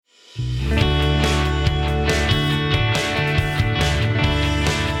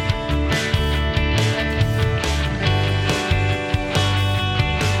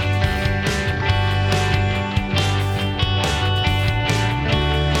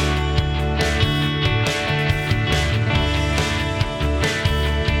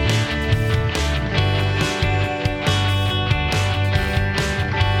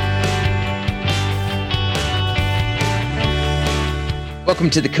Welcome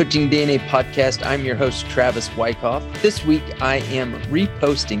to the Coaching DNA podcast. I'm your host, Travis Wyckoff. This week, I am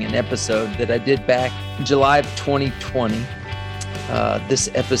reposting an episode that I did back in July of 2020. This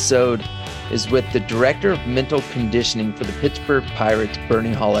episode is with the Director of Mental Conditioning for the Pittsburgh Pirates,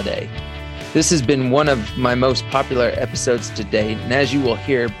 Bernie Holiday. This has been one of my most popular episodes to date, and as you will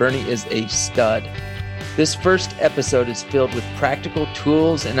hear, Bernie is a stud. This first episode is filled with practical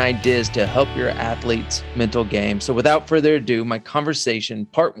tools and ideas to help your athletes' mental game. So without further ado, my conversation,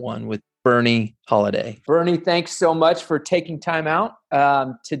 part one with Bernie Holiday. Bernie, thanks so much for taking time out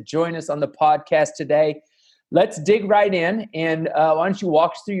to join us on the podcast today. Let's dig right in. And why don't you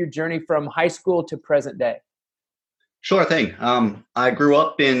walk us through your journey from high school to present day? Sure thing. I grew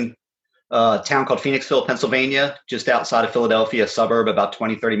up in a town called Phoenixville, Pennsylvania, just outside of Philadelphia, a suburb about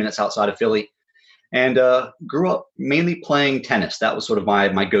 20, 30 minutes outside of Philly. And grew up mainly playing tennis. That was sort of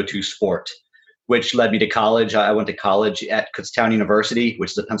my go-to sport, which led me to college. I went to college at Kutztown University,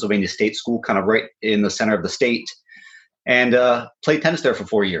 which is a Pennsylvania state school, kind of right in the center of the state, and played tennis there for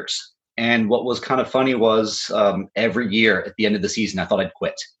 4 years. And what was kind of funny was every year at the end of the season, I thought I'd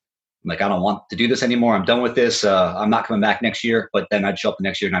quit. I'm like, I don't want to do this anymore. I'm done with this. I'm not coming back next year. But then I'd show up the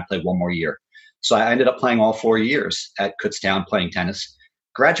next year and I'd play one more year. So I ended up playing all 4 years at Kutztown playing tennis.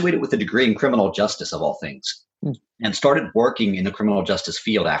 Graduated with a degree in criminal justice, of all things, and started working in the criminal justice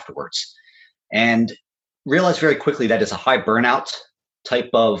field afterwards. And realized very quickly that it's a high burnout type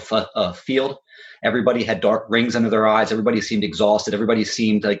of field. Everybody had dark rings under their eyes. Everybody seemed exhausted. Everybody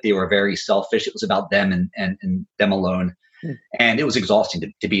seemed like they were very selfish. It was about them and them alone. And it was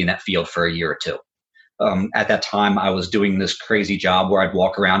exhausting to be in that field for a year or two. At that time, I was doing this crazy job where I'd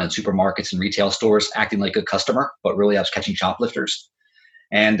walk around in supermarkets and retail stores acting like a customer, but really I was catching shoplifters.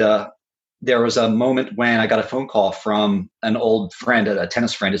 And there was a moment when I got a phone call from an old friend, a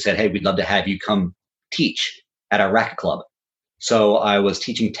tennis friend, who said, "Hey, we'd love to have you come teach at our racket club." So I was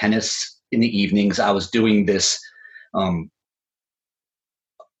teaching tennis in the evenings. I was doing this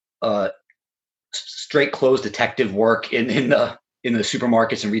straight clothes detective work in the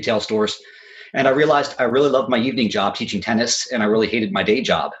supermarkets and retail stores. And I realized I really loved my evening job teaching tennis, and I really hated my day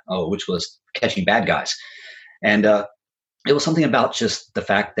job, which was catching bad guys. And it was something about just the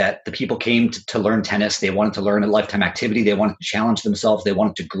fact that the people came to learn tennis. They wanted to learn a lifetime activity. They wanted to challenge themselves. They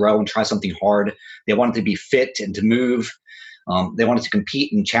wanted to grow and try something hard. They wanted to be fit and to move. They wanted to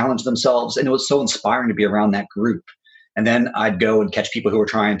compete and challenge themselves. And it was so inspiring to be around that group. And then I'd go and catch people who were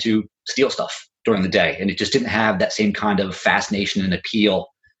trying to steal stuff during the day. And it just didn't have that same kind of fascination and appeal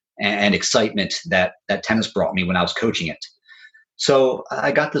and excitement that tennis brought me when I was coaching it. So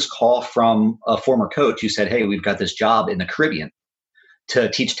I got this call from a former coach who said, "Hey, we've got this job in the Caribbean to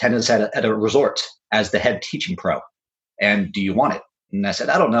teach tennis at a resort as the head teaching pro. And do you want it?" And I said,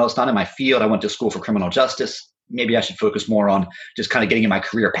 "I don't know. It's not in my field. I went to school for criminal justice. Maybe I should focus more on just kind of getting in my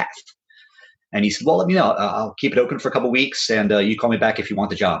career path." And he said, "Well, let me know. I'll keep it open for a couple of weeks, and you call me back if you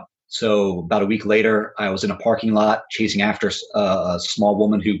want the job." So about a week later, I was in a parking lot chasing after a small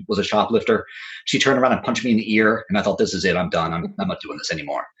woman who was a shoplifter. She turned around and punched me in the ear, and I thought, "This is it. I'm done. I'm not doing this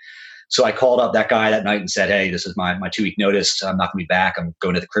anymore." So I called up that guy that night and said, "Hey, this is my 2-week notice. I'm not going to be back. I'm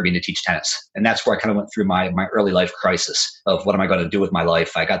going to the Caribbean to teach tennis." And that's where I kind of went through my early life crisis of what am I going to do with my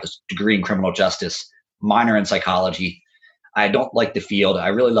life. I got this degree in criminal justice, minor in psychology. I don't like the field. I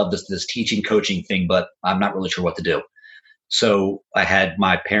really love this teaching, coaching thing, but I'm not really sure what to do. So I had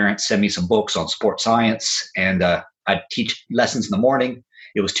my parents send me some books on sports science, and I'd teach lessons in the morning.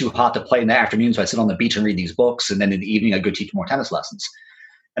 It was too hot to play in the afternoon, so I'd sit on the beach and read these books. And then in the evening, I'd go teach more tennis lessons.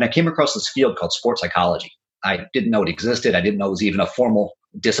 And I came across this field called sports psychology. I didn't know it existed. I didn't know it was even a formal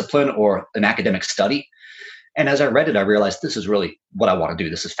discipline or an academic study. And as I read it, I realized this is really what I want to do.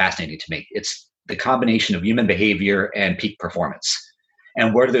 This is fascinating to me. It's the combination of human behavior and peak performance.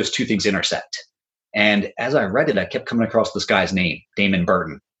 And where do those two things intersect? And as I read it, I kept coming across this guy's name, Damon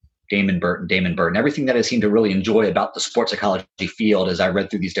Burton. Everything that I seemed to really enjoy about the sports psychology field as I read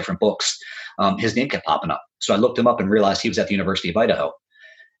through these different books, his name kept popping up. So I looked him up and realized he was at the University of Idaho,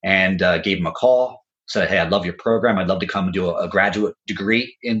 and gave him a call, said, "Hey, I love your program. I'd love to come and do a graduate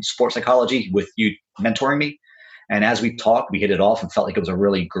degree in sports psychology with you mentoring me." And as we talked, we hit it off and felt like it was a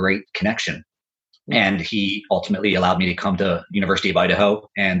really great connection. And he ultimately allowed me to come to University of Idaho.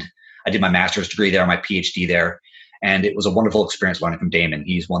 And I did my master's degree there, my PhD there, and it was a wonderful experience learning from Damon.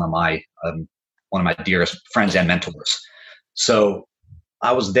 He's one of my dearest friends and mentors. So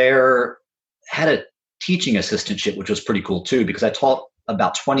I was there, had a teaching assistantship, which was pretty cool too, because I taught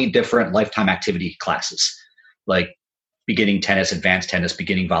about 20 different lifetime activity classes, like beginning tennis, advanced tennis,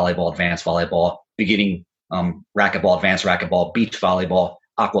 beginning volleyball, advanced volleyball, beginning racquetball, advanced racquetball, beach volleyball,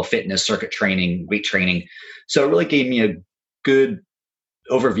 aqua fitness, circuit training, weight training. So it really gave me a good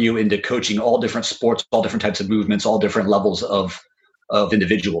overview into coaching all different sports, all different types of movements, all different levels of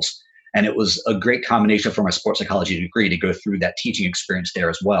individuals. And it was a great combination for my sports psychology degree to go through that teaching experience there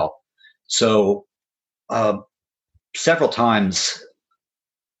as well. So several times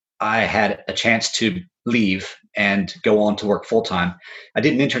I had a chance to leave and go on to work full-time. I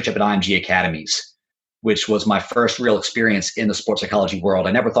did an internship at IMG Academies, which was my first real experience in the sports psychology world.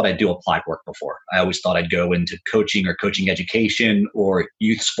 I never thought I'd do applied work before. I always thought I'd go into coaching or coaching education or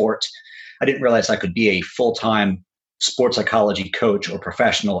youth sport. I didn't realize I could be a full-time sports psychology coach or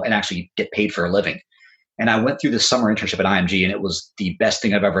professional and actually get paid for a living. And I went through this summer internship at IMG, and it was the best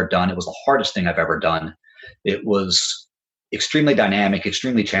thing I've ever done. It was the hardest thing I've ever done. It was extremely dynamic,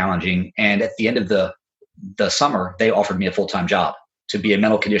 extremely challenging. And at the end of the summer, they offered me a full-time job to be a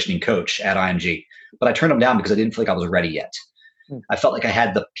mental conditioning coach at IMG. But I turned them down because I didn't feel like I was ready yet. I felt like I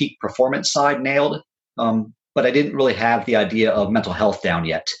had the peak performance side nailed, but I didn't really have the idea of mental health down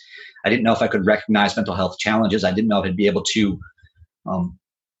yet. I didn't know if I could recognize mental health challenges. I didn't know if I'd be able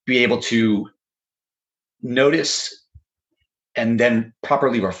to notice and then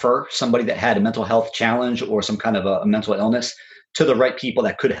properly refer somebody that had a mental health challenge or some kind of a mental illness to the right people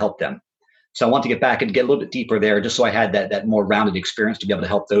that could help them. So I want to get back and get a little bit deeper there, just so I had that more rounded experience to be able to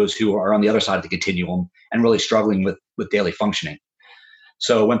help those who are on the other side of the continuum and really struggling with daily functioning.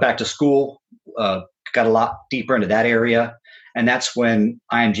 So went back to school, got a lot deeper into that area. And that's when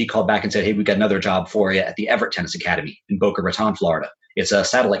IMG called back and said, hey, we got another job for you at the Everett Tennis Academy in Boca Raton, Florida. It's a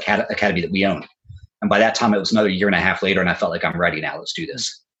satellite academy that we own. And by that time, it was another year and a half later, and I felt like I'm ready now. Let's do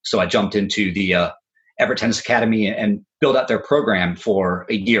this. So I jumped into the Everett Tennis Academy and built out their program for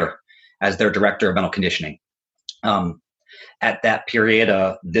a year as their director of mental conditioning. At that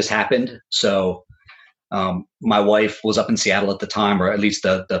period, this happened. So my wife was up in Seattle at the time, or at least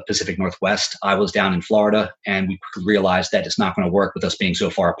the Pacific Northwest. I was down in Florida, and we realized that it's not going to work with us being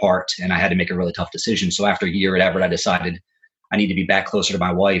so far apart. And I had to make a really tough decision. So after a year at Everett, I decided I need to be back closer to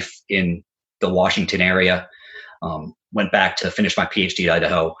my wife in the Washington area. Went back to finish my PhD at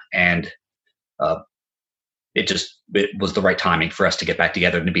Idaho, and it was the right timing for us to get back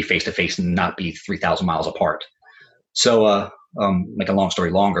together and to be face to face and not be 3,000 miles apart. So, make a long story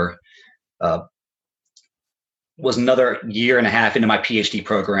longer, was another year and a half into my PhD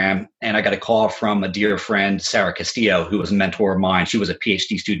program, and I got a call from a dear friend, Sarah Castillo, who was a mentor of mine. She was a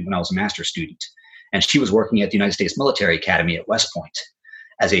PhD student when I was a master's student, and she was working at the United States Military Academy at West Point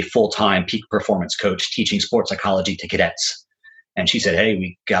as a full-time peak performance coach teaching sports psychology to cadets. And she said, hey,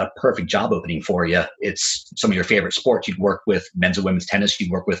 we got a perfect job opening for you. It's some of your favorite sports. You'd work with men's and women's tennis.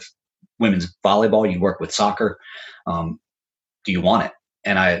 You'd work with women's volleyball. You'd work with soccer. Do you want it?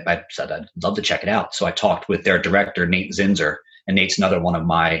 And I said, I'd love to check it out. So I talked with their director, Nate Zinzer. And Nate's another one of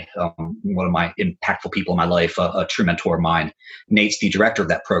my impactful people in my life, a true mentor of mine. Nate's the director of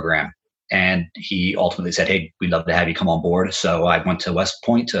that program. And he ultimately said, hey, we'd love to have you come on board. So I went to West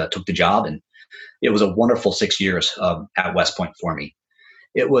Point, took the job, and it was a wonderful 6 years at West Point for me.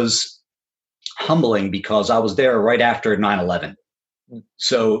 It was humbling because I was there right after 9/11.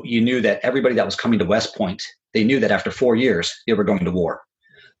 So you knew that everybody that was coming to West Point, they knew that after 4 years, they were going to war.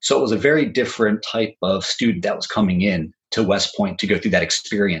 So it was a very different type of student that was coming in to West Point to go through that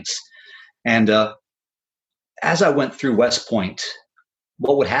experience. And as I went through West Point,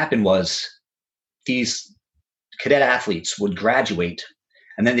 what would happen was these cadet athletes would graduate,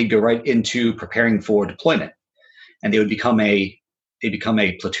 and then they'd go right into preparing for deployment. And they would become a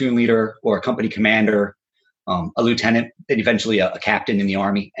platoon leader or a company commander, a lieutenant, then eventually a captain in the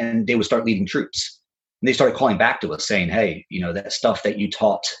Army, and they would start leading troops. And they started calling back to us saying, hey, that stuff that you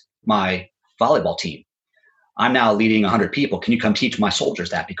taught my volleyball team, I'm now leading 100 people. Can you come teach my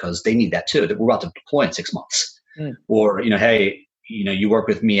soldiers that? Because they need that too. We're about to deploy in 6 months. Or, hey, you work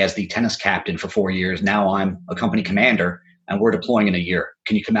with me as the tennis captain for 4 years. Now I'm a company commander and we're deploying in a year.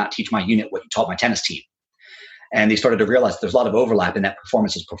 Can you come out and teach my unit what you taught my tennis team? And they started to realize there's a lot of overlap in that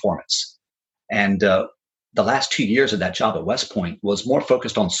performance is performance. And the last 2 years of that job at West Point was more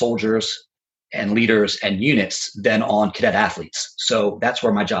focused on soldiers and leaders and units than on cadet athletes. So that's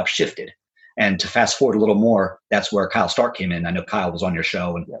where my job shifted. And to fast forward a little more, that's where Kyle Stark came in. I know Kyle was on your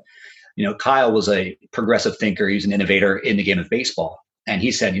show, and Kyle was a progressive thinker. He was an innovator in the game of baseball. And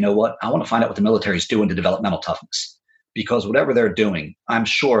he said, you know what? I want to find out what the military is doing to develop mental toughness, because whatever they're doing, I'm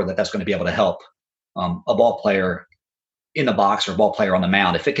sure that that's going to be able to help a ball player in the box or a ball player on the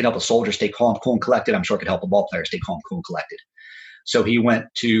mound. If it can help a soldier stay calm, cool, and collected, I'm sure it could help a ball player stay calm, cool, and collected. So he went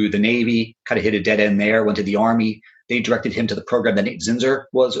to the Navy, kind of hit a dead end there, went to the Army. They directed him to the program that Nate Zinser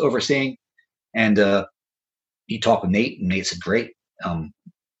was overseeing. And he talked with Nate, and Nate said, great,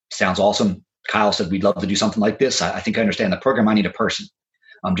 sounds awesome. Kyle said, we'd love to do something like this. I think I understand the program. I need a person.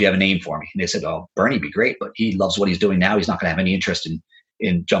 Do you have a name for me? And they said, oh, Bernie'd be great, but he loves what he's doing now. He's not going to have any interest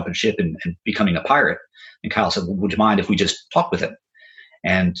in jumping ship and becoming a pirate. And Kyle said, well, would you mind if we just talk with him?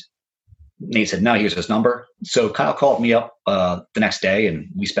 And Nate said, no, here's his number. So Kyle called me up the next day, and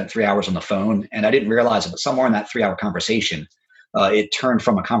we spent 3 hours on the phone. And I didn't realize it, but somewhere in that 3-hour conversation, it turned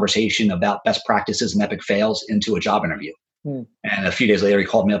from a conversation about best practices and epic fails into a job interview. And a few days later, he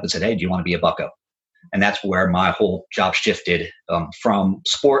called me up and said, hey, do you want to be a bucko? And that's where my whole job shifted from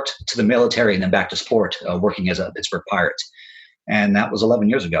sport to the military and then back to sport, working as a Pittsburgh Pirate. And that was 11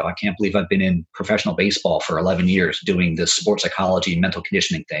 years ago. I can't believe I've been in professional baseball for 11 years doing this sports psychology, mental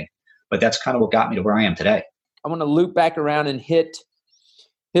conditioning thing. But that's kind of what got me to where I am today. I want to loop back around and hit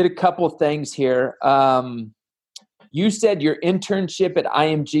a couple of things here. You said your internship at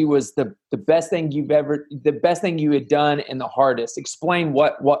IMG was the best thing the best thing you had done and the hardest. Explain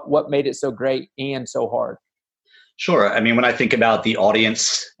what made it so great and so hard. Sure. I mean, when I think about the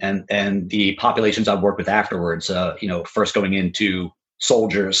audience and the populations I've worked with afterwards, first going into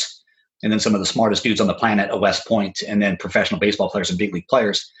soldiers and then some of the smartest dudes on the planet at West Point, and then professional baseball players and big league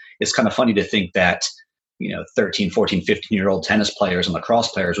players, it's kind of funny to think that, 13, 14, 15-year-old tennis players and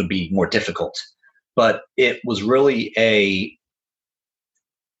lacrosse players would be more difficult. But it was really a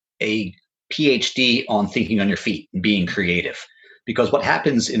PhD on thinking on your feet and being creative. Because what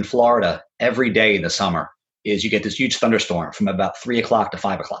happens in Florida every day in the summer is you get this huge thunderstorm from about 3 o'clock to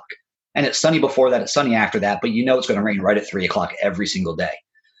 5 o'clock. And it's sunny before that, it's sunny after that, but it's going to rain right at 3 o'clock every single day.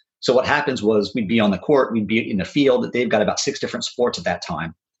 So what happens was we'd be on the court, we'd be in the field. They've got about 6 different sports at that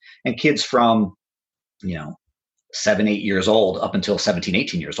time. And kids from, 7, 8 years old up until 17,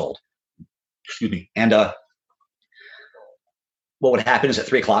 18 years old. Excuse me. And what would happen is at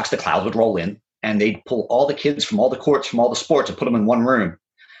 3 o'clock, the clouds would roll in and they'd pull all the kids from all the courts, from all the sports, and put them in one room.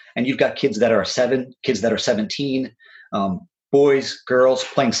 And you've got kids that are 7, kids that are 17, boys, girls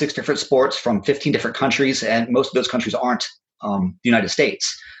playing 6 different sports from 15 different countries. And most of those countries aren't the United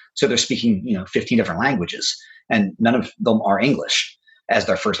States. So they're speaking, 15 different languages, and none of them are English as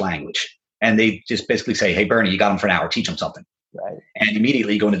their first language. And they just basically say, hey, Bernie, you got them for an hour, teach them something. Right. And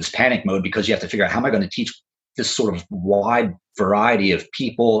immediately go into this panic mode because you have to figure out, how am I going to teach this sort of wide variety of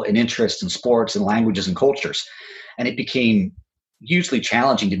people and interests and sports and languages and cultures? And it became hugely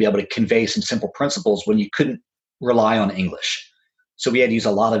challenging to be able to convey some simple principles when you couldn't rely on English. So we had to use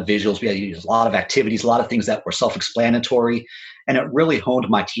a lot of visuals. We had to use a lot of activities, a lot of things that were self-explanatory. And it really honed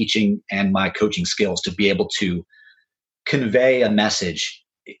my teaching and my coaching skills to be able to convey a message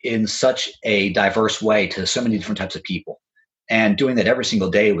in such a diverse way to so many different types of people. And doing that every single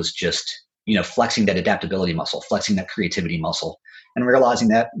day was just, flexing that adaptability muscle, flexing that creativity muscle, and realizing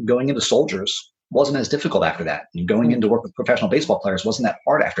that going into soldiers wasn't as difficult after that. And going into work with professional baseball players wasn't that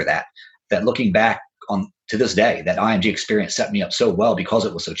hard after that. That looking back on to this day, that IMG experience set me up so well because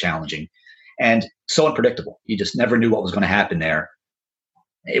it was so challenging and so unpredictable. You just never knew what was going to happen there.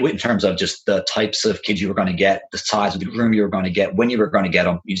 In terms of just the types of kids you were going to get, the size of the room you were going to get, when you were going to get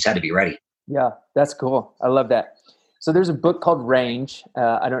them, you just had to be ready. Yeah, that's cool. I love that. So there's a book called Range.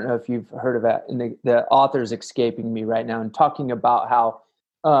 I don't know if you've heard of it. And the author's escaping me right now, and talking about how,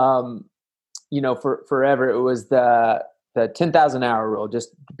 for forever it was the 10,000 hour rule, just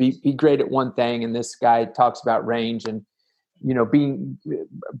be great at one thing. And this guy talks about range and, being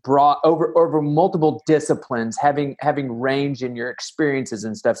brought over multiple disciplines, having range in your experiences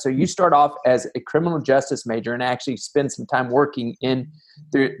and stuff. So you start off as a criminal justice major and actually spend some time working in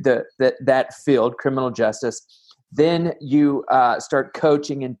that field, criminal justice. Then you start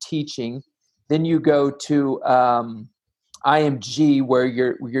coaching and teaching. Then you go to IMG, where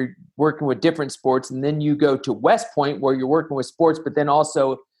you're working with different sports, and then you go to West Point, where you're working with sports, but then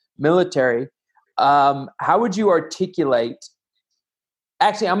also military. How would you articulate?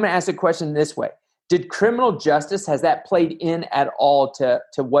 Actually, I'm going to ask a question this way: did criminal justice, has that played in at all to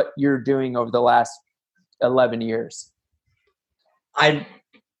what you're doing over the last 11 years?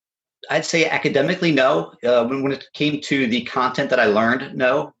 I'd say academically, no. When it came to the content that I learned,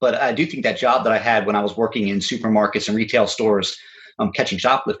 no. But I do think that job that I had when I was working in supermarkets and retail stores, catching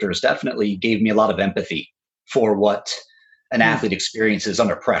shoplifters, definitely gave me a lot of empathy for what an athlete experiences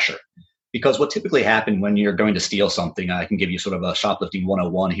under pressure. Because what typically happened when you're going to steal something, I can give you sort of a shoplifting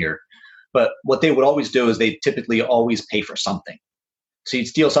 101 here. But what they would always do is they typically always pay for something. So you'd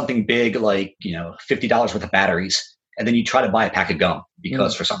steal something big like, $50 worth of batteries, and then you try to buy a pack of gum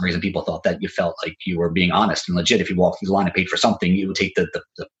because for some reason people thought that you felt like you were being honest and legit. If you walked through the line and paid for something, you would take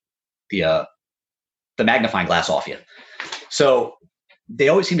the magnifying glass off you. So they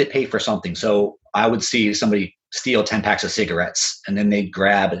always seem to pay for something. So I would see somebody steal 10 packs of cigarettes, and then they'd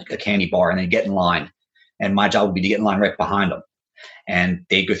grab a candy bar and they'd get in line. And my job would be to get in line right behind them. And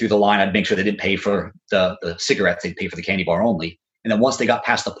they'd go through the line. I'd make sure they didn't pay for the cigarettes. They'd pay for the candy bar only. And then once they got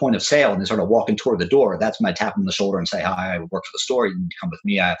past the point of sale and they started walking toward the door, that's when I tap them on the shoulder and say, "Hi, I work for the store. You need to come with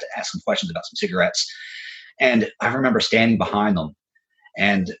me. I have to ask some questions about some cigarettes." And I remember standing behind them,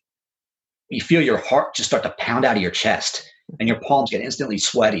 and you feel your heart just start to pound out of your chest, and your palms get instantly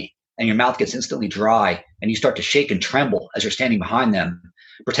sweaty, and your mouth gets instantly dry, and you start to shake and tremble as you're standing behind them,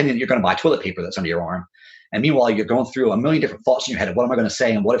 pretending that you're going to buy toilet paper that's under your arm. And meanwhile, you're going through a million different thoughts in your head of what am I going to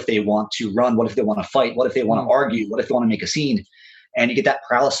say? And what if they want to run? What if they want to fight? What if they want to argue? What if they want to make a scene? And you get that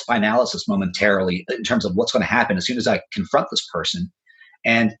paralysis by analysis momentarily in terms of what's going to happen as soon as I confront this person.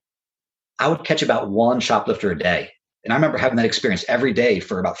 And I would catch about one shoplifter a day. And I remember having that experience every day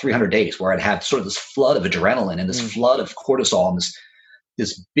for about 300 days where I'd have sort of this flood of adrenaline and this flood of cortisol and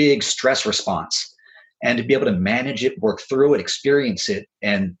this big stress response. And to be able to manage it, work through it, experience it,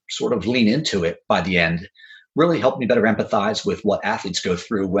 and sort of lean into it by the end really helped me better empathize with what athletes go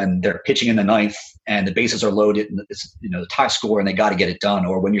through when they're pitching in the ninth and the bases are loaded and it's the tie score and they got to get it done,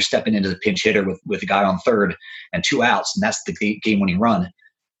 or when you're stepping into the pinch hitter with a guy on third and 2 outs and that's the game-winning run.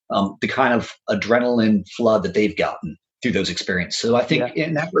 The kind of adrenaline flood that they've gotten through those experiences. So I think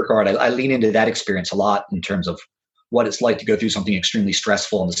in that regard, I lean into that experience a lot in terms of what it's like to go through something extremely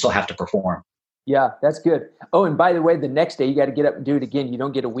stressful and to still have to perform. Yeah, that's good. Oh, and by the way, the next day you got to get up and do it again. You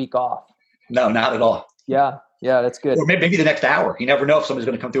don't get a week off. No, not at all. Yeah, that's good. Or maybe the next hour. You never know if somebody's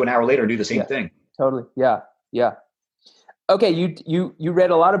going to come through an hour later and do the same thing. Totally. Yeah. Okay, you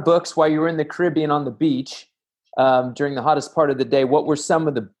read a lot of books while you were in the Caribbean on the beach during the hottest part of the day. What were some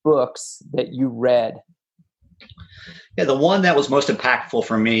of the books that you read? Yeah, the one that was most impactful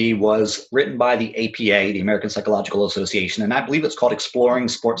for me was written by the APA, the American Psychological Association, and I believe it's called Exploring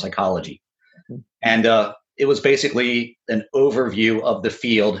Sports Psychology. And it was basically an overview of the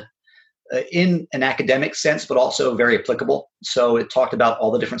field in an academic sense, but also very applicable. So it talked about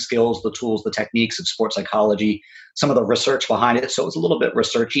all the different skills, the tools, the techniques of sports psychology, some of the research behind it. So it was a little bit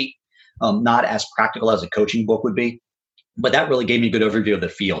researchy, not as practical as a coaching book would be, but that really gave me a good overview of the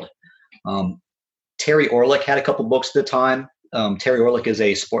field. Terry Orlick had a couple books at the time. Terry Orlick is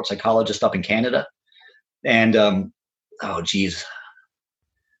a sports psychologist up in Canada. And,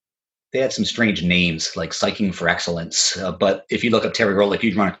 they had some strange names like Psyching for Excellence. But if you look up Terry Orlick,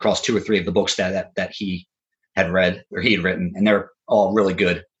 you'd run across 2 or 3 of the books that he had read or he had written, and they're all really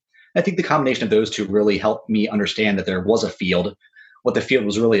good. I think the combination of those two really helped me understand that there was a field, what the field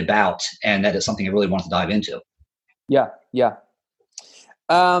was really about, and that is something I really wanted to dive into. Yeah.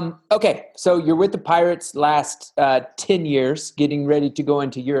 Okay, so you're with the Pirates last 10 years, getting ready to go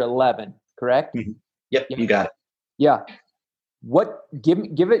into year 11, correct? Mm-hmm. Yep, you got it. Yeah.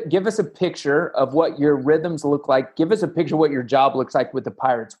 Give us a picture of what your rhythms look like. Give us a picture of what your job looks like with the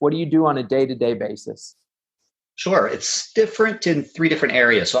Pirates. What do you do on a day-to-day basis? Sure. It's different in 3 different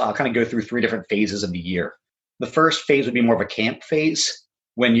areas. So I'll kind of go through 3 different phases of the year. The first phase would be more of a camp phase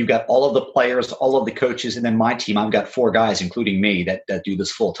when you've got all of the players, all of the coaches, and then my team. I've got 4 guys, including me, that do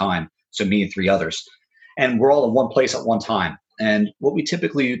this full time. So me and 3 others. And we're all in one place at one time. And what we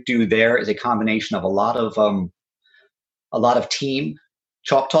typically do there is a combination of a lot of team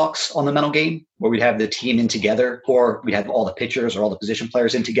chalk talks on the mental game, where we'd have the team in together, or we'd have all the pitchers or all the position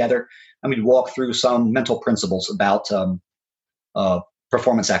players in together, and we'd walk through some mental principles about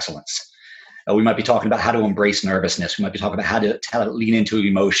performance excellence. We might be talking about how to embrace nervousness. We might be talking about how to lean into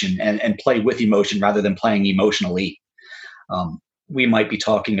emotion and play with emotion rather than playing emotionally. We might be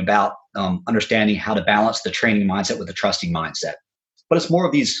talking about understanding how to balance the training mindset with the trusting mindset. But it's more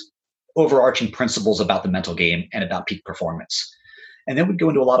of these overarching principles about the mental game and about peak performance. And then we'd go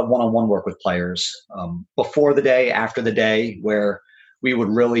into a lot of one-on-one work with players before the day, after the day, where we would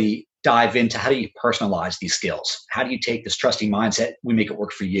really dive into how do you personalize these skills? How do you take this trusting mindset? We make it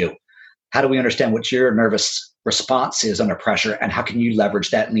work for you. How do we understand what your nervous response is under pressure, and how can you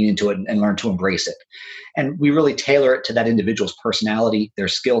leverage that, lean into it, and learn to embrace it? And we really tailor it to that individual's personality, their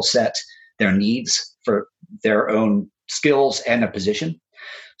skill set, their needs for their own skills and their position.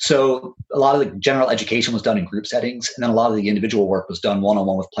 So a lot of the general education was done in group settings, and then a lot of the individual work was done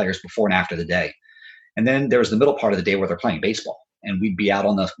one-on-one with players before and after the day. And then there's the middle part of the day where they're playing baseball. and we'd be out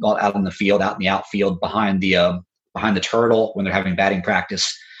in the field, out in the outfield behind the turtle when they're having batting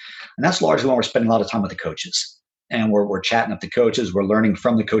practice. And that's largely when we're spending a lot of time with the coaches. And we're chatting up the coaches. We're learning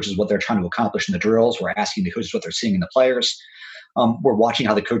from the coaches what they're trying to accomplish in the drills. We're asking the coaches what they're seeing in the players. We're watching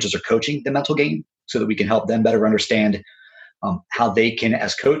how the coaches are coaching the mental game so that we can help them better understand how they can,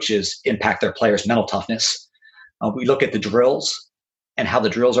 as coaches, impact their players' mental toughness. We look at the drills and how the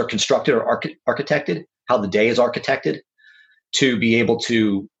drills are constructed or architected, how the day is architected to be able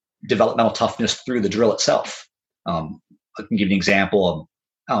to develop mental toughness through the drill itself. I can give you an example.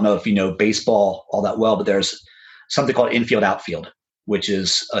 I don't know if you know baseball all that well, but there's something called infield outfield, which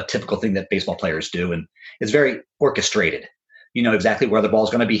is a typical thing that baseball players do. And it's very orchestrated. You know exactly where the ball is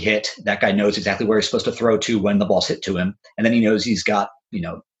going to be hit. That guy knows exactly where he's supposed to throw to when the ball's hit to him. And then he knows he's got,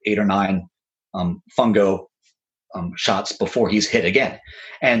 8 or 9 fungo shots before he's hit again.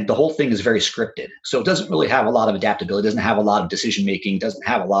 And the whole thing is very scripted. So it doesn't really have a lot of adaptability, doesn't have a lot of decision-making, doesn't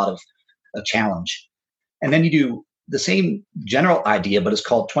have a lot of a challenge. And then you do the same general idea, but it's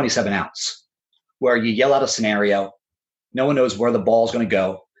called 27 ounce, where you yell out a scenario. No one knows where the ball is going to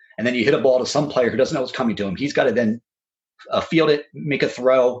go. And then you hit a ball to some player who doesn't know what's coming to him. He's got to then field it, make a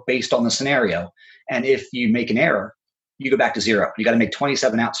throw based on the scenario. And if you make an error, you go back to 0. You got to make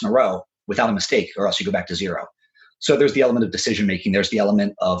 27 outs in a row without a mistake, or else you go back to 0. So there's the element of decision making. There's the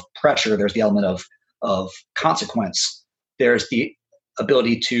element of pressure. There's the element of consequence. There's the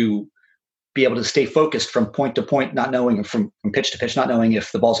ability to be able to stay focused from point to point, not knowing, from pitch to pitch, not knowing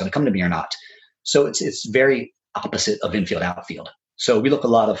if the ball's going to come to me or not. So it's very opposite of infield outfield. So we look a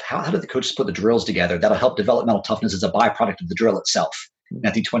lot of how do the coaches put the drills together that'll help develop mental toughness as a byproduct of the drill itself. And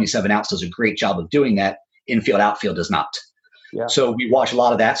I think 27 ounce does a great job of doing that. Infield outfield does not. Yeah. So we watch a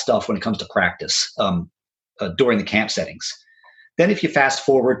lot of that stuff when it comes to practice during the camp settings. Then if you fast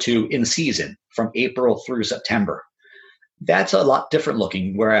forward to in season from April through September, that's a lot different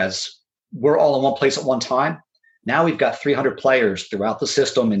looking. Whereas we're all in one place at one time. Now we've got 300 players throughout the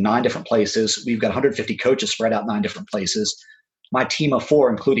system in 9 different places. We've got 150 coaches spread out 9 different places. My team of 4,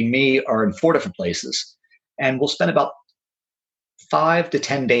 including me, are in 4 different places. And we'll spend about 5 to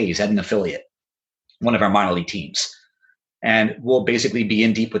 10 days at an affiliate, one of our minor league teams. And we'll basically be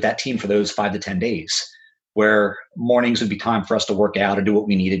in deep with that team for those 5 to 10 days, where mornings would be time for us to work out or do what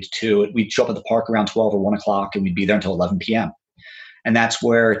we needed to. We'd show up at the park around 12 or 1 o'clock, and we'd be there until 11 p.m. And that's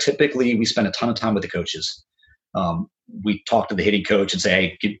where typically we spend a ton of time with the coaches. We talk to the hitting coach and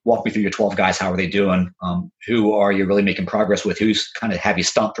say, hey, walk me through your 12 guys. How are they doing? Who are you really making progress with? Who's kind of have you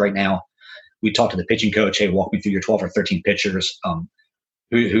stumped right now? We talk to the pitching coach. Hey, walk me through your 12 or 13 pitchers.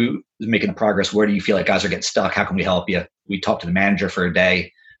 Who is making progress? Where do you feel like guys are getting stuck? How can we help you? We talk to the manager for a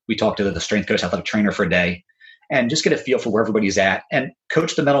day. We talk to the strength coach, athletic trainer for a day, and just get a feel for where everybody's at and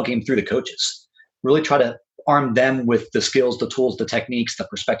coach the mental game through the coaches. Really try to arm them with the skills, the tools, the techniques, the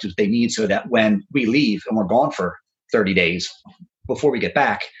perspectives they need so that when we leave and we're gone for 30 days, before we get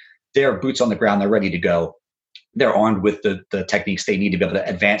back, they're boots on the ground, they're ready to go. They're armed with the techniques they need to be able to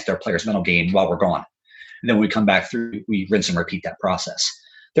advance their players' mental game while we're gone. And then when we come back through, we rinse and repeat that process.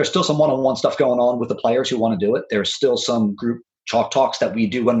 There's still some one-on-one stuff going on with the players who want to do it. There's still some group chalk talks that we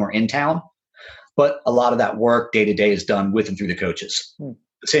do when we're in town. But a lot of that work day-to-day is done with and through the coaches. The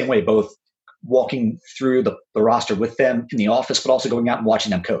same way, both walking through the roster with them in the office, but also going out and watching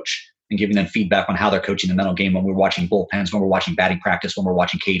them coach and giving them feedback on how they're coaching the mental game when we're watching bullpens, when we're watching batting practice, when we're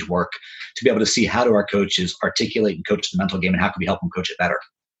watching cage work, to be able to see how do our coaches articulate and coach the mental game and how can we help them coach it better.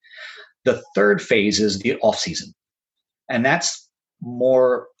 The third phase is the off season. And that's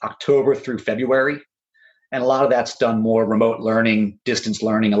more October through February. And a lot of that's done more remote learning, distance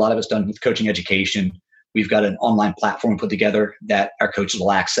learning. A lot of it's done with coaching education. We've got an online platform put together that our coaches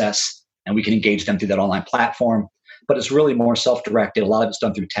will access, and we can engage them through that online platform. But it's really more self-directed. A lot of it's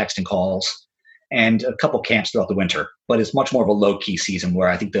done through text and calls and a couple camps throughout the winter. But it's much more of a low-key season where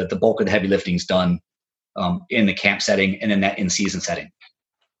I think the bulk of the heavy lifting is done in the camp setting and in that in-season setting.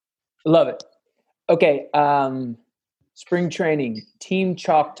 Love it. Okay. Spring training, team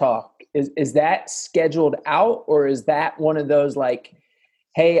chalk talk. Is that scheduled out, or is that one of those like,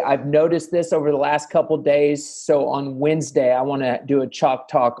 hey, I've noticed this over the last couple of days, so on Wednesday I want to do a chalk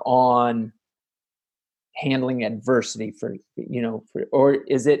talk on handling adversity or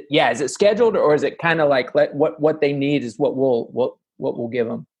is it scheduled, or is it kind of like what they need is what we'll give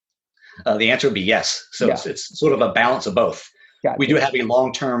them? The answer would be yes. So yeah. It's sort of a balance of both. Gotcha. We do have a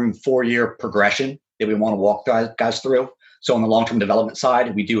long-term 4-year progression that we want to walk guys through. So on the long-term development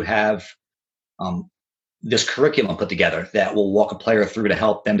side, we do have this curriculum put together that will walk a player through to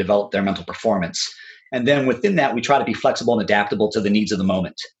help them develop their mental performance. And then within that, we try to be flexible and adaptable to the needs of the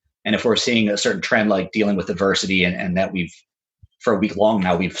moment. And if we're seeing a certain trend like dealing with adversity and that we've for a week long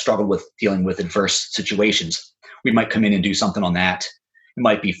now, we've struggled with dealing with adverse situations. We might come in and do something on that. It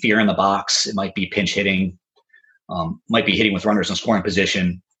might be fear in the box. It might be pinch hitting. Might be hitting with runners in scoring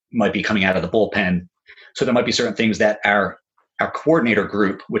position. Might be coming out of the bullpen. So there might be certain things that our coordinator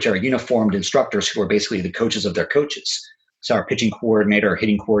group, which are uniformed instructors who are basically the coaches of their coaches. So our pitching coordinator,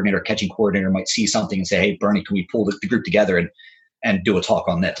 hitting coordinator, catching coordinator might see something and say, hey, Bernie, can we pull the group together and do a talk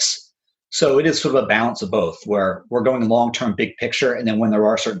on this? So it is sort of a balance of both, where we're going long-term big picture. And then when there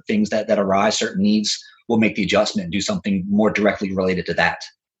are certain things that arise, certain needs, we'll make the adjustment and do something more directly related to that.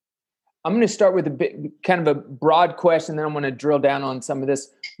 I'm going to start with a bit, kind of a broad question, then I'm going to drill down on some of this.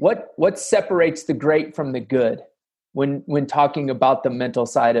 What separates the great from the good when talking about the mental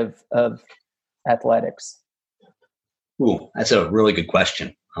side of athletics? Ooh, that's a really good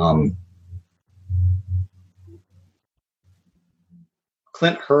question.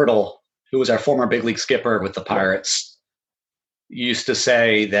 Clint Hurdle, who was our former big league skipper with the Pirates, used to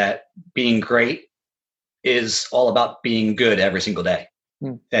say that being great is all about being good every single day.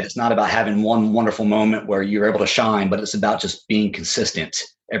 That it's not about having one wonderful moment where you're able to shine, but it's about just being consistent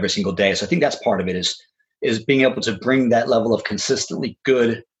every single day. So I think that's part of it is being able to bring that level of consistently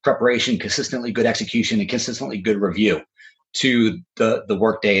good preparation, consistently good execution, and consistently good review to the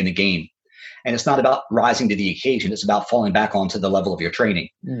workday and the game. And it's not about rising to the occasion. It's about falling back onto the level of your training.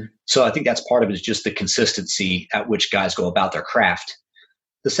 So I think that's part of it, is just the consistency at which guys go about their craft.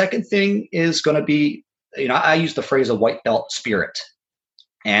 The second thing is going to be, I use the phrase a white belt spirit.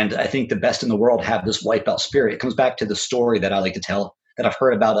 And I think the best in the world have this white belt spirit. It comes back to the story that I like to tell that I've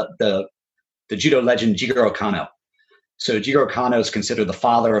heard about the judo legend Jigoro Kano. So Jigoro Kano is considered the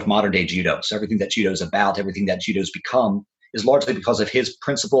father of modern day judo. So everything that judo is about, everything that judo's become, is largely because of his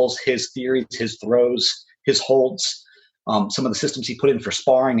principles, his theories, his throws, his holds, some of the systems he put in for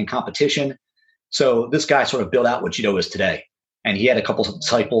sparring and competition. So this guy sort of built out what judo is today. And he had a couple of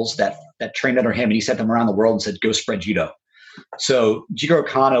disciples that trained under him, and he sent them around the world and said, go spread judo. So Jigoro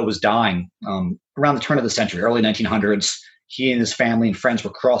Kano was dying around the turn of the century, early 1900s. He and his family and friends were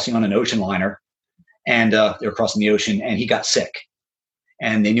crossing on an ocean liner, and they were crossing the ocean, and he got sick.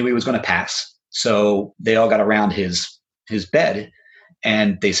 And they knew he was going to pass. So they all got around his bed,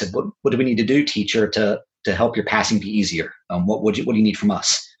 and they said, what do we need to do, teacher, to help your passing be easier? What do you need from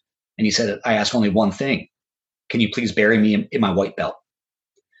us? And he said, I ask only one thing. Can you please bury me in my white belt?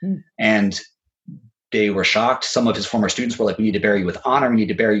 And they were shocked. Some of his former students were like, we need to bury you with honor. We need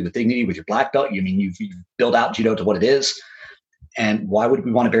to bury you with dignity with your black belt. You've built out judo to what it is. And why would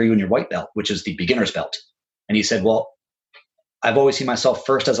we want to bury you in your white belt, which is the beginner's belt? And he said, well, I've always seen myself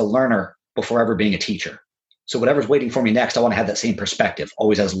first as a learner before ever being a teacher. So whatever's waiting for me next, I want to have that same perspective,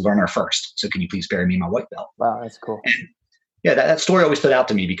 always as a learner first. So can you please bury me in my white belt? Wow, that's cool. And yeah, that story always stood out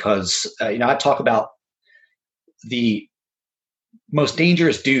to me because, I talk about the most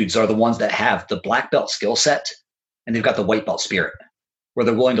dangerous dudes are the ones that have the black belt skill set and they've got the white belt spirit, where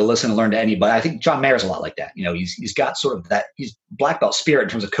they're willing to listen and learn to anybody. I think John Mayer's a lot like that. He's got sort of that, he's black belt spirit in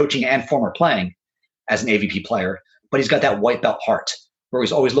terms of coaching and former playing as an AVP player, but he's got that white belt heart where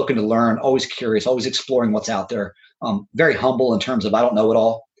he's always looking to learn, always curious, always exploring what's out there. Very humble in terms of, I don't know it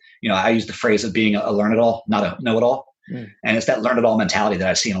all. I use the phrase of being a learn it all, not a know it all. And it's that learn it all mentality that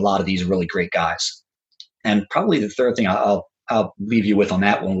I see in a lot of these really great guys. And probably the third thing I'll leave you with on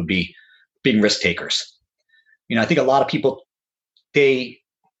that one would be being risk takers. I think a lot of people, they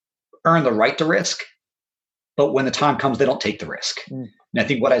earn the right to risk, but when the time comes, they don't take the risk. And I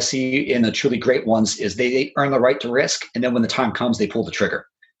think what I see in the truly great ones is they earn the right to risk. And then when the time comes, they pull the trigger,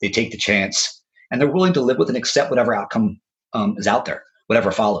 they take the chance, and they're willing to live with and accept whatever outcome is out there,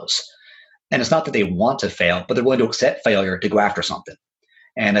 whatever follows. And it's not that they want to fail, but they're willing to accept failure to go after something.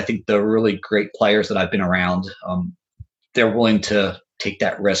 And I think the really great players that I've been around, they're willing to take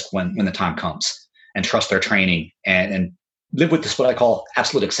that risk when the time comes and trust their training and live with this, what I call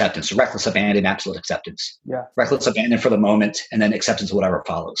absolute acceptance, reckless abandon, absolute acceptance. Yeah. Reckless abandon for the moment and then acceptance of whatever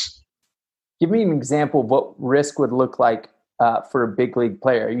follows. Give me an example of what risk would look like for a big league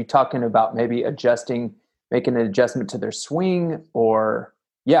player. Are you talking about maybe making an adjustment to their swing, or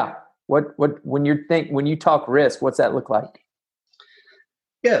when you talk risk, what's that look like?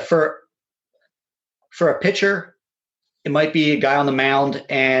 Yeah, for a pitcher, it might be a guy on the mound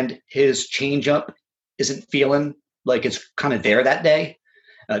and his changeup isn't feeling like it's kind of there that day.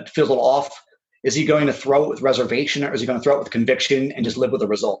 It feels a little off. Is he going to throw it with reservation, or is he going to throw it with conviction and just live with the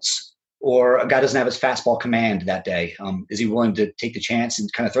results? Or a guy doesn't have his fastball command that day. Is he willing to take the chance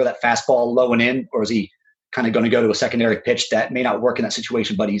and kind of throw that fastball low and in, or is he kind of going to go to a secondary pitch that may not work in that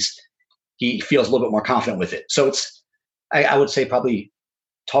situation, but he feels a little bit more confident with it? So I would say probably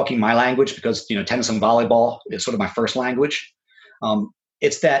talking my language, because tennis and volleyball is sort of my first language.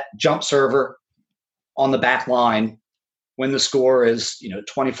 It's that jump server on the back line when the score is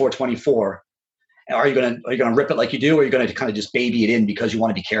 24-24. Are you going to rip it like you do, or are you going to kind of just baby it in because you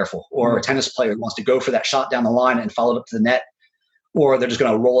want to be careful? Or a tennis player wants to go for that shot down the line and follow it up to the net, or they're just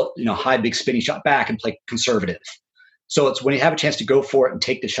going to roll it, high, big spinny shot back and play conservative. So it's when you have a chance to go for it and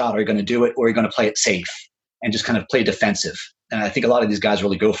take the shot, are you going to do it, or are you going to play it safe and just kind of play defensive? And I think a lot of these guys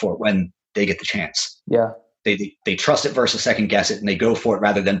really go for it when they get the chance. Yeah. They trust it versus second guess it, and they go for it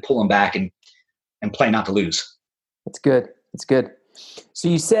rather than pull them back and play not to lose. That's good. That's good. So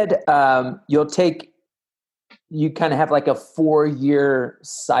you said you kind of have like a 4-year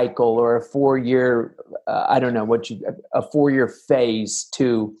cycle or a 4-year, a 4-year phase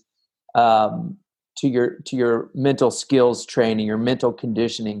to your mental skills training, your mental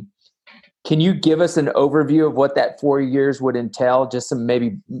conditioning. Can you give us an overview of what that 4 years would entail? Just some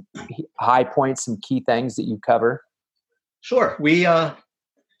maybe high points, some key things that you cover. Sure. We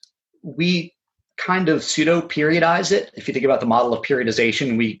kind of pseudo-periodize it. If you think about the model of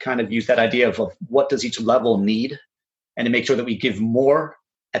periodization, we kind of use that idea of what does each level need, and to make sure that we give more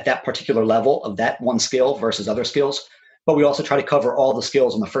at that particular level of that one skill versus other skills. But we also try to cover all the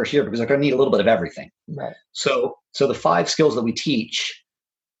skills in the first year because they're going to need a little bit of everything. Right. So the 5 skills that we teach,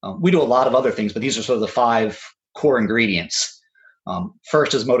 we do a lot of other things, but these are sort of the 5 core ingredients.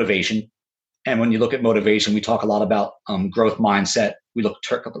 First is motivation. And when you look at motivation, we talk a lot about growth mindset. We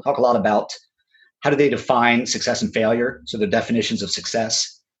talk a lot about how do they define success and failure? So the definitions of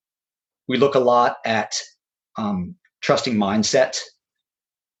success. We look a lot at trusting mindset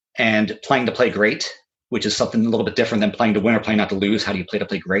and playing to play great, which is something a little bit different than playing to win or playing not to lose. How do you play to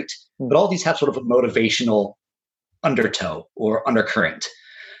play great? But all these have sort of a motivational undertow or undercurrent.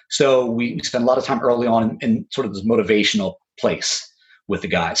 So we spend a lot of time early on in sort of this motivational place with the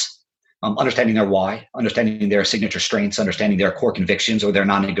guys. Understanding their why, understanding their signature strengths, understanding their core convictions or their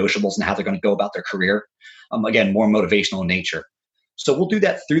non-negotiables and how they're going to go about their career. Again, more motivational in nature. So we'll do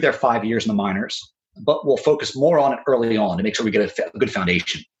that through their 5 years in the minors, but we'll focus more on it early on to make sure we get a good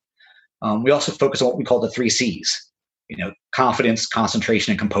foundation. We also focus on what we call the 3 C's, confidence,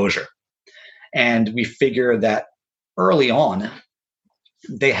 concentration, and composure. And we figure that early on,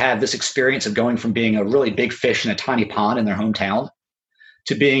 they have this experience of going from being a really big fish in a tiny pond in their hometown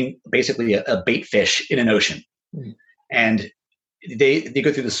to being basically a bait fish in an ocean. Mm-hmm. And they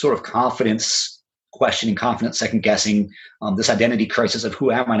go through this sort of confidence questioning, confidence second guessing, this identity crisis of who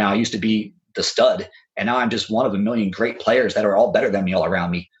am I now? I used to be the stud, and now I'm just one of a million great players that are all better than me all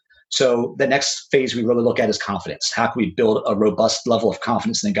around me. So the next phase we really look at is confidence. How can we build a robust level of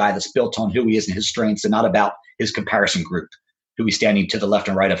confidence in a guy that's built on who he is and his strengths and not about his comparison group, who he's standing to the left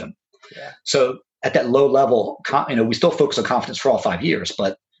and right of him. Yeah. So at that low level, we still focus on confidence for all 5 years,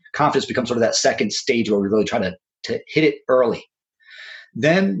 but confidence becomes sort of that second stage where we really try to hit it early.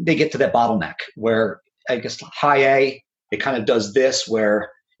 Then they get to that bottleneck where I guess high A, it kind of does this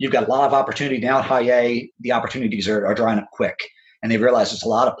where you've got a lot of opportunity now at high A, the opportunities are drying up quick. And they realize there's a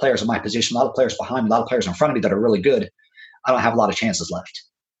lot of players in my position, a lot of players behind me, a lot of players in front of me that are really good. I don't have a lot of chances left.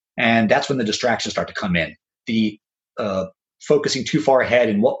 And that's when the distractions start to come in. The focusing too far ahead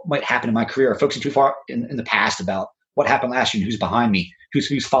and what might happen in my career, or focusing too far in the past about what happened last year and who's behind me,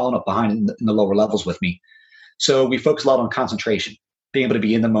 who's following up behind in the lower levels with me. So we focus a lot on concentration, being able to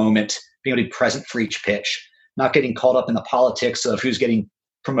be in the moment, being able to be present for each pitch, not getting caught up in the politics of who's getting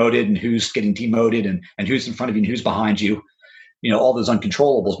promoted and who's getting demoted and who's in front of you and who's behind you, all those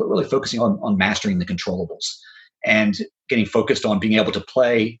uncontrollables, but really focusing on mastering the controllables and getting focused on being able to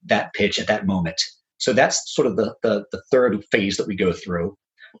play that pitch at that moment. So that's sort of the third phase that we go through.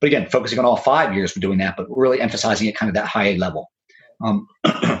 But again, focusing on all 5 years, we're doing that, but really emphasizing it kind of that high A level.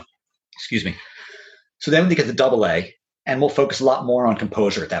 Excuse me. So then we get to double A, and we'll focus a lot more on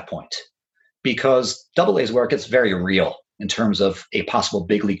composure at that point, because double A's where it gets very real in terms of a possible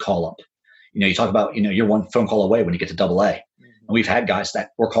big league call up. You talk about, you're one phone call away when you get to double A. And we've had guys that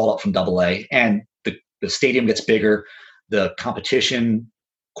were called up from double A, and the stadium gets bigger, the competition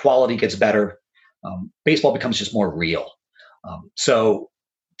quality gets better. Baseball becomes just more real. So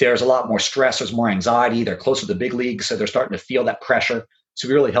there's a lot more stress. There's more anxiety. They're closer to the big leagues, so they're starting to feel that pressure. So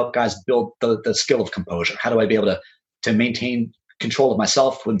we really help guys build the skill of composure. How do I be able to maintain control of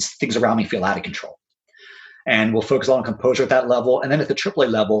myself when things around me feel out of control? And we'll focus on composure at that level. And then at the AAA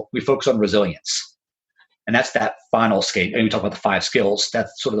level, we focus on resilience. And that's that final skill. And we talk about the 5 skills.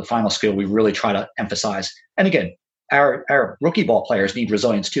 That's sort of the final skill we really try to emphasize. And again, our rookie ball players need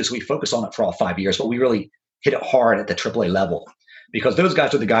resilience too. So we focus on it for all 5 years, but we really hit it hard at the AAA level, because those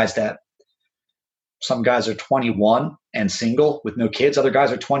guys are the guys that some guys are 21 and single with no kids. Other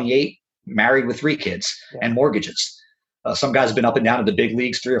guys are 28, married with 3 kids and mortgages. Some guys have been up and down in the big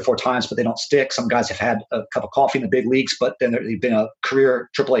leagues 3 or 4 times, but they don't stick. Some guys have had a cup of coffee in the big leagues, but then they've been a career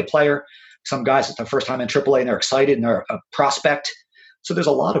AAA player. Some guys, it's their first time in AAA and they're excited and they're a prospect. So there's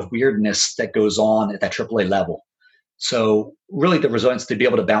a lot of weirdness that goes on at that AAA level. So really the resilience to be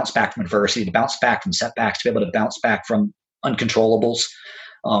able to bounce back from adversity, to bounce back from setbacks, to be able to bounce back from uncontrollables.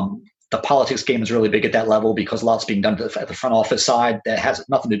 The politics game is really big at that level because a lot's being done at the front office side that has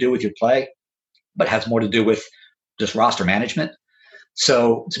nothing to do with your play, but has more to do with just roster management.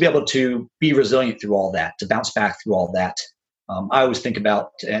 So to be able to be resilient through all that, to bounce back through all that, I always think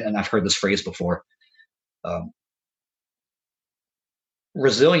about, and I've heard this phrase before,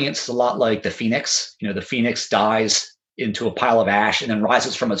 resilience is a lot like the phoenix. The phoenix dies into a pile of ash and then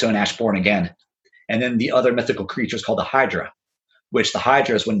rises from its own ash born again. And then the other mythical creature is called the Hydra, which the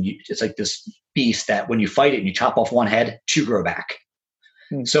Hydra is it's like this beast that when you fight it and you chop off one head, 2 grow back.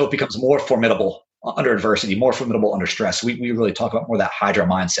 So it becomes more formidable under adversity, more formidable under stress. We really talk about more that Hydra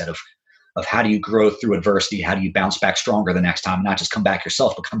mindset of how do you grow through adversity? How do you bounce back stronger the next time? Not just come back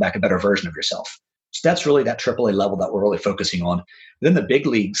yourself, but come back a better version of yourself. So that's really that AAA level that we're really focusing on. Then the big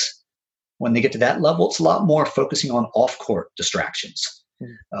leagues, when they get to that level, it's a lot more focusing on off-court distractions.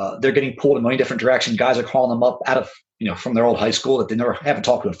 They're getting pulled in many different directions. Guys are calling them up out of, from their old high school that they never haven't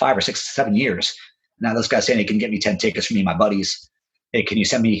talked to in 5 or 6, 7 years. Now this guy's saying he can get me 10 tickets for me and my buddies. Hey, can you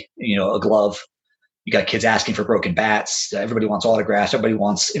send me, a glove? You got kids asking for broken bats. Everybody wants autographs. Everybody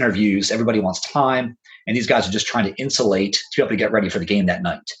wants interviews. Everybody wants time. And these guys are just trying to insulate to be able to get ready for the game that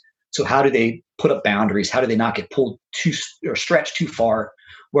night. So how do they put up boundaries? How do they not get pulled too or stretched too far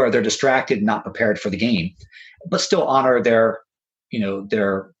where they're distracted and not prepared for the game, but still honor their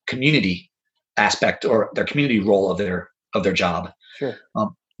community aspect or their community role of their job, sure.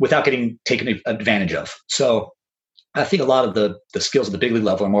 Without getting taken advantage of. So I think a lot of the skills at the big league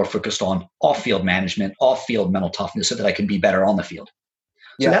level are more focused on off-field management, off-field mental toughness, so that I can be better on the field.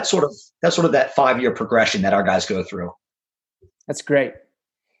 So that's sort of that 5-year progression that our guys go through. That's great.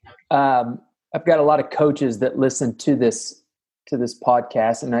 I've got a lot of coaches that listen to this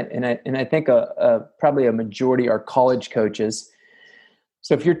podcast, and I think probably a majority are college coaches.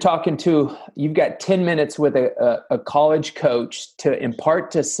 So if you're you've got 10 minutes with a college coach to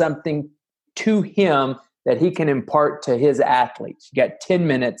impart to something to him that he can impart to his athletes. You got 10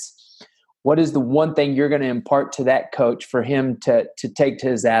 minutes. What is the one thing you're going to impart to that coach for him to take to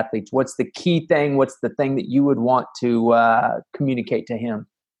his athletes? What's the key thing? What's the thing that you would want to communicate to him?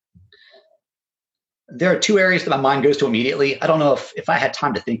 There are 2 areas that my mind goes to immediately. I don't know if I had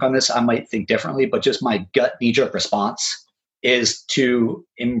time to think on this, I might think differently, but just my gut knee-jerk response is to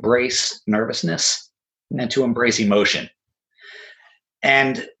embrace nervousness and to embrace emotion.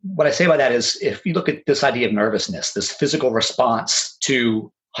 And what I say by that is, if you look at this idea of nervousness, this physical response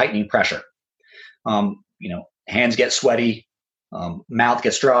to heightening pressure, hands get sweaty, mouth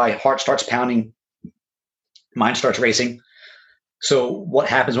gets dry, heart starts pounding, mind starts racing. So what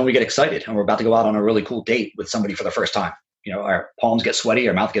happens when we get excited and we're about to go out on a really cool date with somebody for the first time? Our palms get sweaty,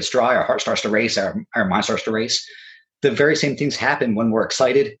 our mouth gets dry, our heart starts to race, our mind starts to race. The very same things happen when we're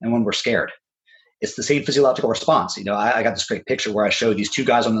excited and when we're scared. It's the same physiological response. I got this great picture where I show these 2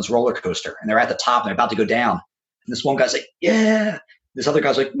 guys on this roller coaster and they're at the top and they're about to go down. And this one guy's like, yeah. This other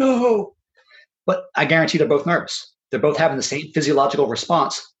guy's like, no. But I guarantee they're both nervous. They're both having the same physiological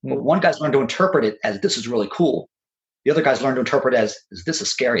response. But one guy's learned to interpret it as this is really cool. The other guy's learned to interpret it as this is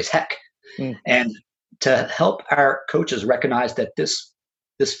scary as heck. And to help our coaches recognize that this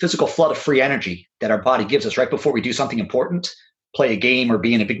physical flood of free energy that our body gives us right before we do something important, play a game or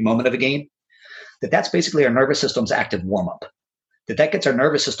be in a big moment of a game, that's basically our nervous system's active warm-up. That gets our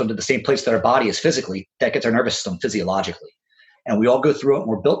nervous system to the same place that our body is physically, that gets our nervous system physiologically. And we all go through it and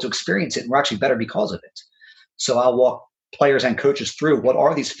we're built to experience it and we're actually better because of it. So I'll walk players and coaches through what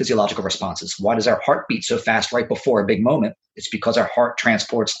are these physiological responses? Why does our heart beat so fast right before a big moment? It's because our heart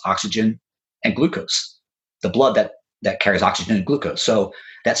transports oxygen and glucose, the blood that carries oxygen and glucose. So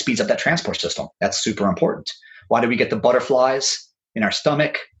that speeds up that transport system. That's super important. Why do we get the butterflies in our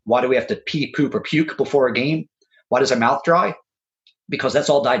stomach? Why do we have to pee, poop, or puke before a game? Why does our mouth dry? Because that's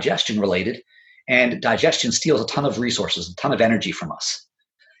all digestion related. And digestion steals a ton of resources, a ton of energy from us.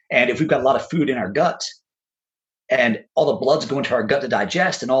 And if we've got a lot of food in our gut and all the blood's going to our gut to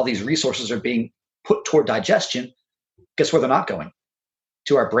digest and all these resources are being put toward digestion, guess where they're not going?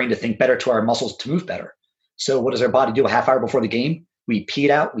 To our brain to think better, to our muscles to move better. So what does our body do a half hour before the game? We pee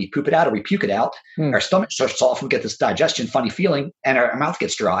it out, we poop it out, or we puke it out. Our stomach starts off and we get this digestion funny feeling and our mouth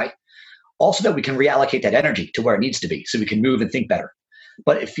gets dry. Also that we can reallocate that energy to where it needs to be so we can move and think better.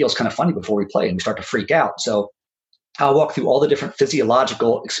 But it feels kind of funny before we play and we start to freak out. So I'll walk through all the different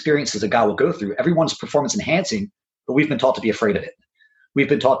physiological experiences a guy will go through. Everyone's performance enhancing, but we've been taught to be afraid of it. We've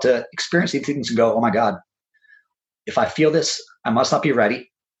been taught to experience these things and go, oh my God, if I feel this, I must not be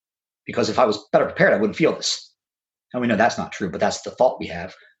ready, because if I was better prepared, I wouldn't feel this. And we know that's not true, but that's the thought we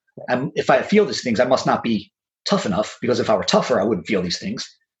have. And if I feel these things, I must not be tough enough, because if I were tougher, I wouldn't feel these things.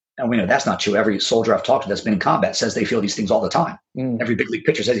 And we know that's not true. Every soldier I've talked to that's been in combat says they feel these things all the time. Every big league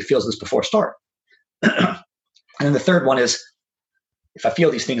pitcher says he feels this before start. And then the third one is, if I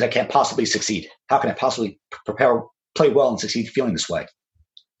feel these things, I can't possibly succeed. How can I possibly play well and succeed feeling this way?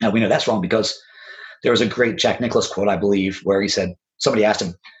 Now, we know that's wrong, because there was a great Jack Nicklaus quote, I believe, where he said, somebody asked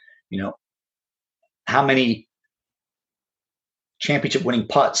him, how many championship winning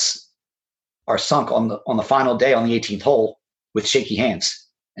putts are sunk on the final day on the 18th hole with shaky hands?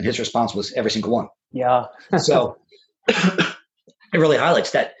 And his response was, every single one. Yeah. So it really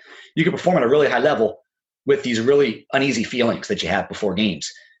highlights that you can perform at a really high level with these really uneasy feelings that you have before games.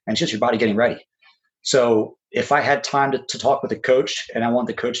 And it's just your body getting ready. So if I had time to talk with a coach, and I want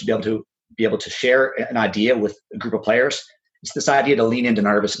the coach to be able to share an idea with a group of players, it's this idea to lean into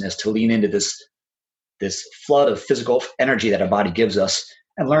nervousness, to lean into this flood of physical energy that our body gives us,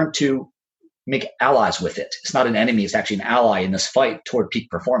 and learn to make allies with it. It's not an enemy, it's actually an ally in this fight toward peak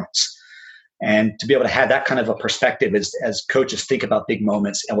performance. And to be able to have that kind of a perspective as coaches think about big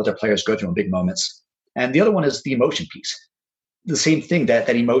moments and what their players go through in big moments. And the other one is the emotion piece. The same thing, that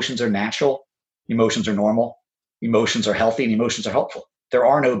emotions are natural, emotions are normal, emotions are healthy, and emotions are helpful. There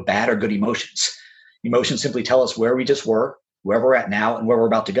are no bad or good emotions. Emotions simply tell us where we just were, where we're at now, and where we're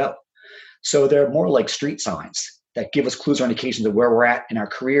about to go. So they're more like street signs that give us clues or indications of where we're at in our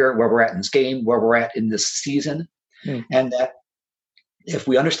career, where we're at in this game, where we're at in this season. And that if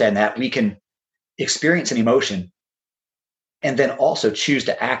we understand that, we can experience an emotion and then also choose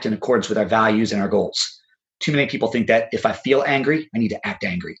to act in accordance with our values and our goals. Too many people think that if I feel angry, I need to act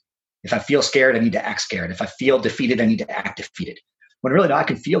angry. If I feel scared, I need to act scared. If I feel defeated, I need to act defeated. When really, no, I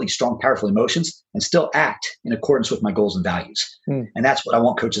can feel these strong, powerful emotions and still act in accordance with my goals and values. And that's what I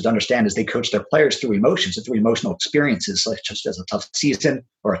want coaches to understand, is they coach their players through emotions and through emotional experiences, like just as a tough season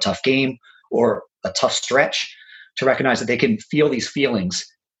or a tough game or a tough stretch, to recognize that they can feel these feelings,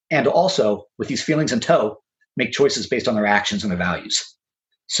 and also with these feelings in tow, make choices based on their actions and their values.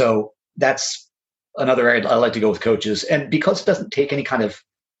 So that's another area I like to go with coaches. And because it doesn't take any kind of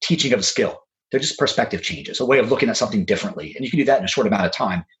teaching of a skill, they're just perspective changes, a way of looking at something differently. And you can do that in a short amount of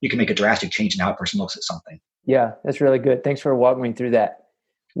time. You can make a drastic change in how a person looks at something. Yeah, that's really good. Thanks for walking me through that.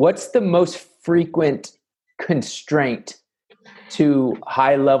 What's the most frequent constraint to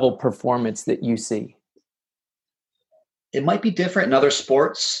high-level performance that you see? It might be different in other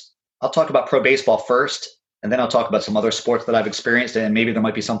sports. I'll talk about pro baseball first, and then I'll talk about some other sports that I've experienced, and maybe there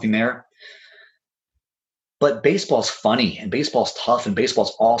might be something there. But baseball's funny, and baseball's tough, and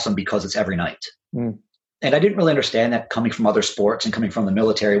baseball's awesome because it's every night. And I didn't really understand that coming from other sports and coming from the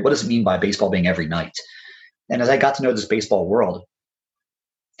military. What does it mean by baseball being every night? And as I got to know this baseball world,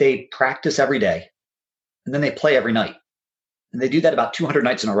 they practice every day, and then they play every night. And they do that about 200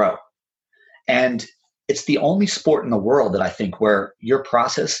 nights in a row. And it's the only sport in the world that I think where your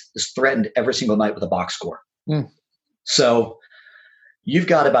process is threatened every single night with a box score. So you've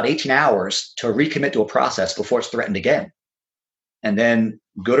got about 18 hours to recommit to a process before it's threatened again. And then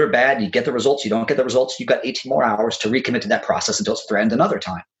good or bad, you get the results, you don't get the results, you've got 18 more hours to recommit to that process until it's threatened another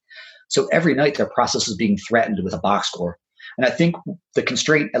time. So every night their process is being threatened with a box score. And I think the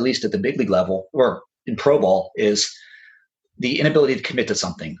constraint, at least at the big league level or in pro ball, is the inability to commit to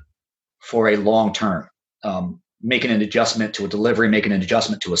something for a long term. Making an adjustment to a delivery, making an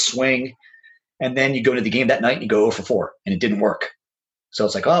adjustment to a swing. And then you go to the game that night and you go 0 for 4 and it didn't work. So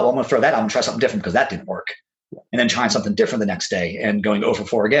it's like, oh, well, I'm going to throw that out. I'm going to try something different because that didn't work. And then trying something different the next day and going 0 for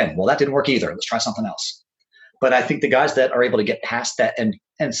 4 again. Well, that didn't work either. Let's try something else. But I think the guys that are able to get past that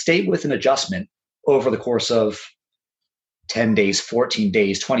and stay with an adjustment over the course of 10 days, 14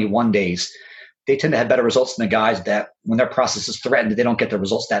 days, 21 days, they tend to have better results than the guys that when their process is threatened, they don't get the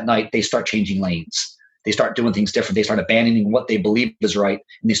results that night. They start changing lanes. They start doing things different. They start abandoning what they believe is right,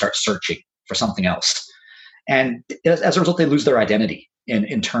 and they start searching for something else. And as a result, they lose their identity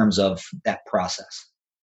in terms of that process.